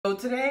So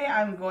today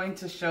I'm going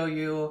to show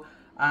you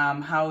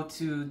how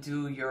to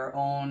do your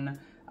own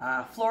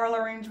floral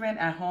arrangement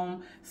at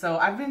home. So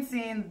I've been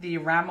seeing the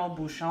Ramo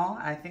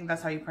Buchon, I think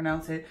that's how you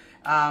pronounce it.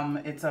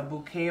 It's a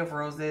bouquet of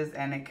roses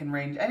and it can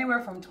range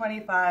anywhere from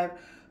 25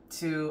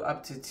 to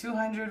up to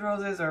 200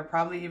 roses or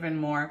probably even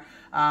more.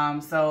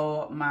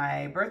 So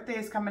my birthday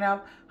is coming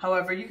up.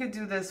 However, you could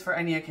do this for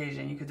any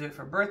occasion. You could do it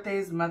for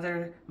birthdays,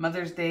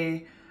 Mother's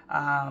Day,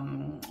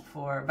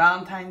 for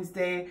Valentine's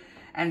Day.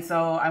 And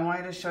so I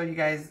wanted to show you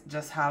guys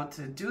just how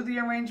to do the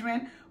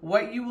arrangement.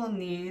 What you will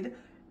need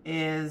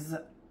is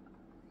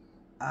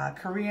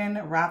Korean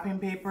wrapping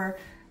paper.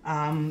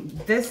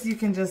 This you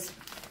can just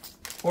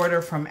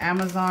order from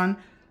Amazon.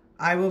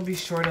 I will be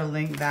sure to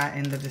link that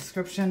in the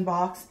description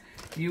box.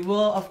 You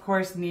will, of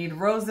course, need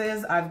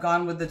roses. I've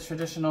gone with the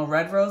traditional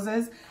red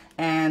roses.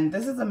 And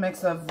this is a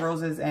mix of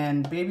roses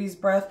and baby's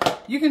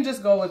breath. You can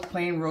just go with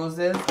plain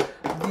roses.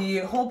 The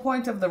whole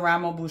point of the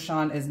Ramo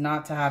Buchon is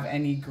not to have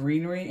any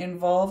greenery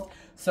involved.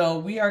 So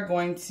we are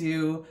going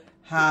to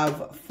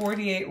have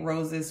 48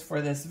 roses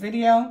for this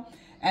video.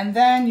 And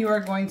then you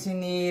are going to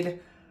need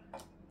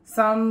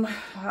some,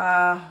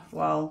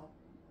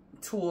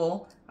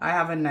 tool. I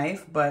have a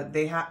knife, but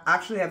they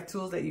actually have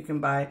tools that you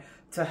can buy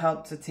to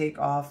help to take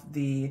off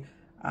the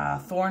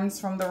thorns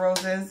from the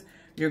roses.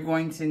 You're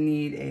going to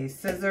need a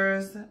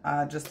scissors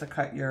just to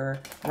cut your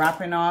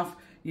wrapping off.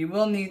 You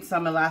will need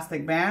some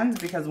elastic bands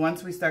because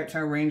once we start to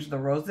arrange the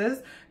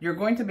roses, you're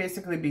going to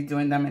basically be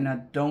doing them in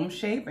a dome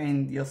shape,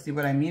 and you'll see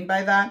what I mean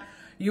by that.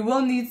 You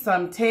will need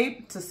some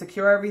tape to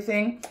secure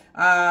everything.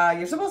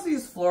 You're supposed to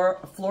use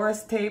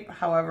florist tape,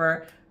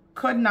 however,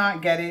 could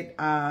not get it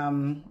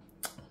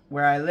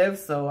where I live,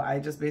 so I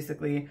just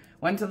basically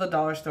went to the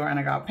dollar store and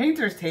I got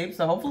painter's tape,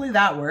 so hopefully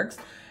that works.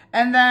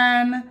 And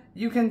then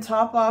you can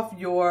top off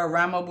your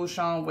Ramo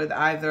Buchon with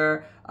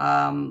either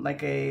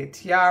like a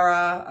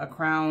tiara, a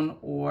crown,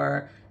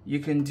 or you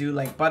can do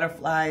like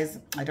butterflies.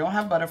 I don't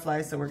have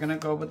butterflies, so we're gonna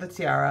go with the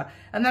tiara.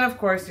 And then of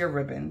course your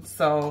ribbon.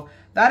 So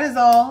that is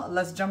all.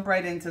 Let's jump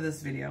right into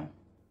this video.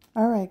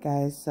 All right,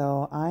 guys,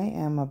 so I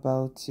am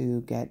about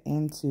to get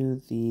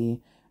into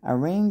the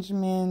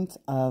arrangement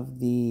of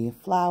the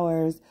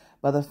flowers.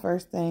 But the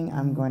first thing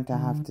I'm going to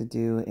have to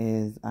do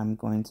is I'm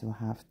going to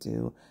have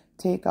to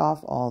take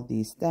off all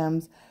these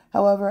stems.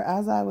 However,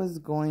 as I was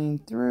going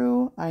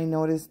through, I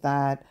noticed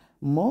that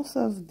most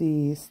of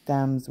the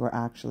stems were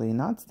actually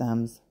not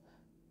stems.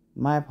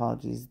 My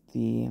apologies.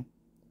 The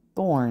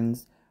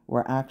thorns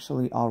were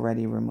actually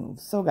already removed.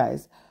 So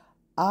guys,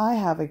 I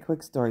have a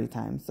quick story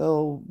time.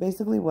 So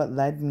basically what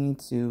led me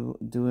to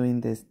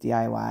doing this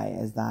DIY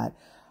is that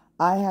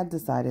I had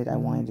decided I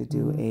wanted to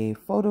do a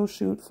photo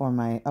shoot for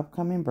my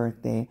upcoming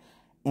birthday.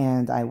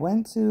 And I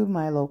went to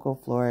my local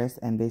florist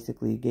and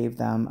basically gave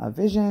them a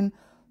vision,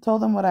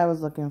 told them what I was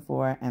looking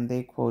for, and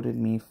they quoted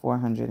me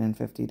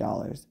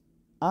 $450.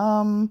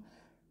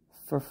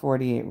 For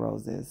 48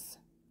 roses.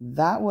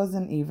 That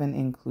wasn't even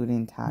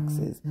including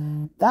taxes.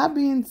 That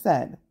being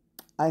said,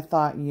 I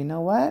thought, you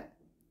know what?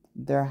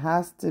 There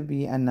has to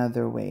be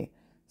another way.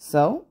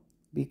 So,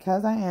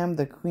 because I am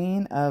the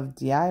queen of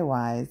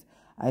DIYs,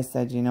 I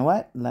said, you know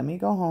what? Let me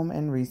go home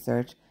and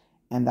research,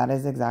 and that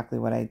is exactly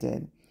what I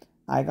did.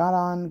 I got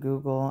on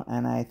Google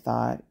and I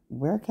thought,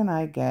 where can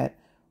I get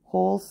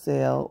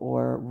wholesale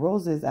or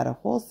roses at a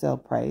wholesale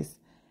price?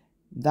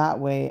 That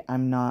way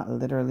I'm not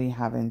literally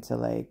having to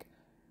like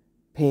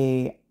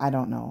pay, I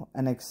don't know,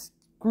 an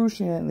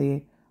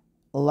excruciatingly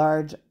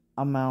large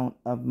amount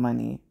of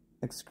money.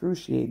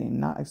 Excruciating,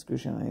 not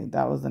excruciatingly.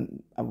 That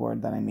wasn't a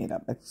word that I made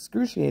up.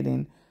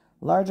 Excruciating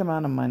large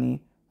amount of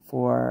money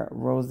for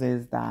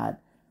roses that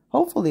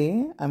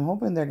hopefully, I'm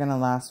hoping they're going to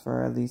last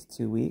for at least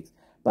 2 weeks.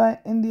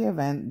 But in the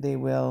event, they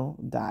will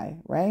die,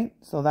 right?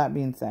 So that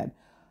being said,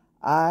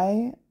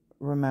 I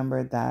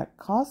remembered that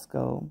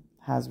Costco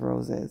has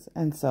roses.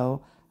 And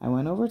so I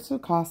went over to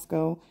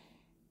Costco.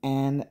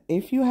 And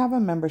if you have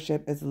a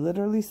membership, it's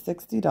literally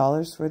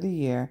 $60 for the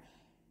year.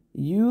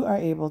 You are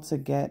able to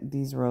get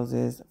these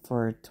roses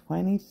for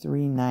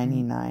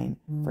 $23.99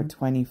 for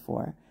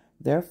 24.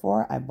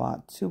 Therefore, I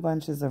bought 2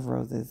 bunches of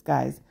roses.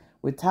 Guys,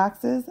 with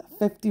taxes,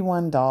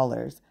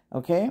 $51.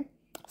 Okay?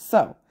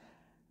 So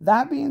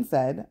that being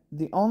said,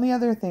 the only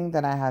other thing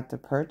that I had to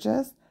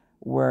purchase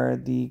were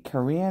the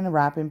Korean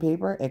wrapping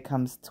paper. It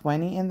comes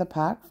 20 in the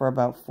pack for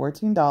about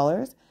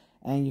 $14.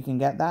 And you can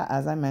get that,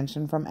 as I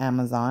mentioned, from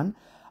Amazon.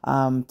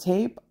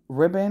 Tape,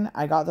 ribbon,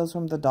 I got those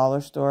from the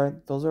dollar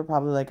store. Those were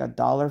probably like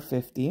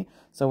 $1.50.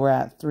 So we're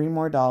at $3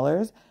 more.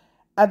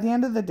 At the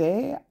end of the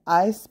day,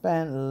 I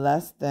spent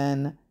less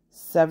than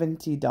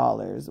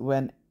 $70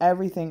 when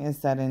everything is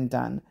said and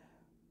done,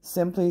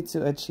 simply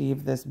to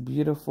achieve this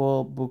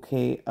beautiful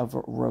bouquet of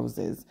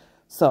roses.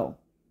 So,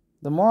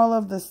 the moral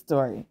of this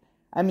story,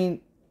 I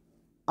mean,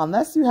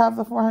 unless you have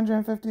the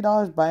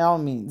 $450, by all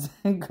means,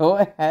 go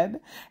ahead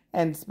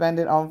and spend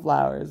it on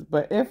flowers.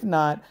 But if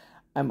not,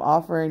 I'm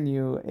offering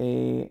you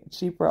a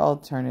cheaper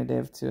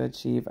alternative to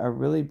achieve a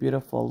really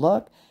beautiful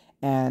look.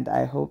 And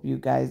I hope you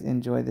guys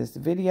enjoy this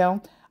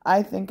video.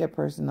 I think it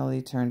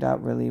personally turned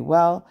out really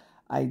well.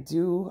 I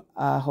do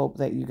hope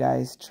that you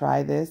guys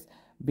try this,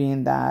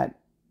 being that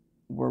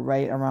we're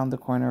right around the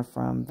corner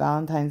from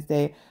Valentine's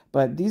Day,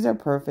 but these are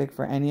perfect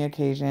for any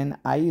occasion.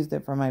 I used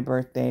it for my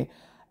birthday,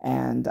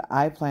 and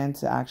I plan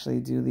to actually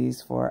do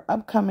these for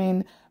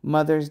upcoming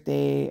Mother's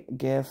Day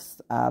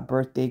gifts,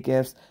 birthday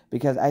gifts,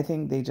 because I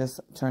think they just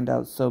turned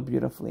out so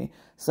beautifully.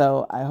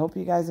 So I hope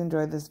you guys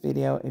enjoyed this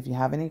video. If you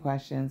have any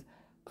questions,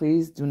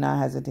 please do not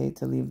hesitate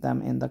to leave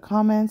them in the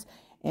comments,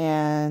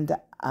 and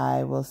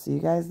I will see you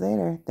guys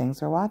later. Thanks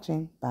for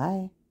watching.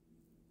 Bye.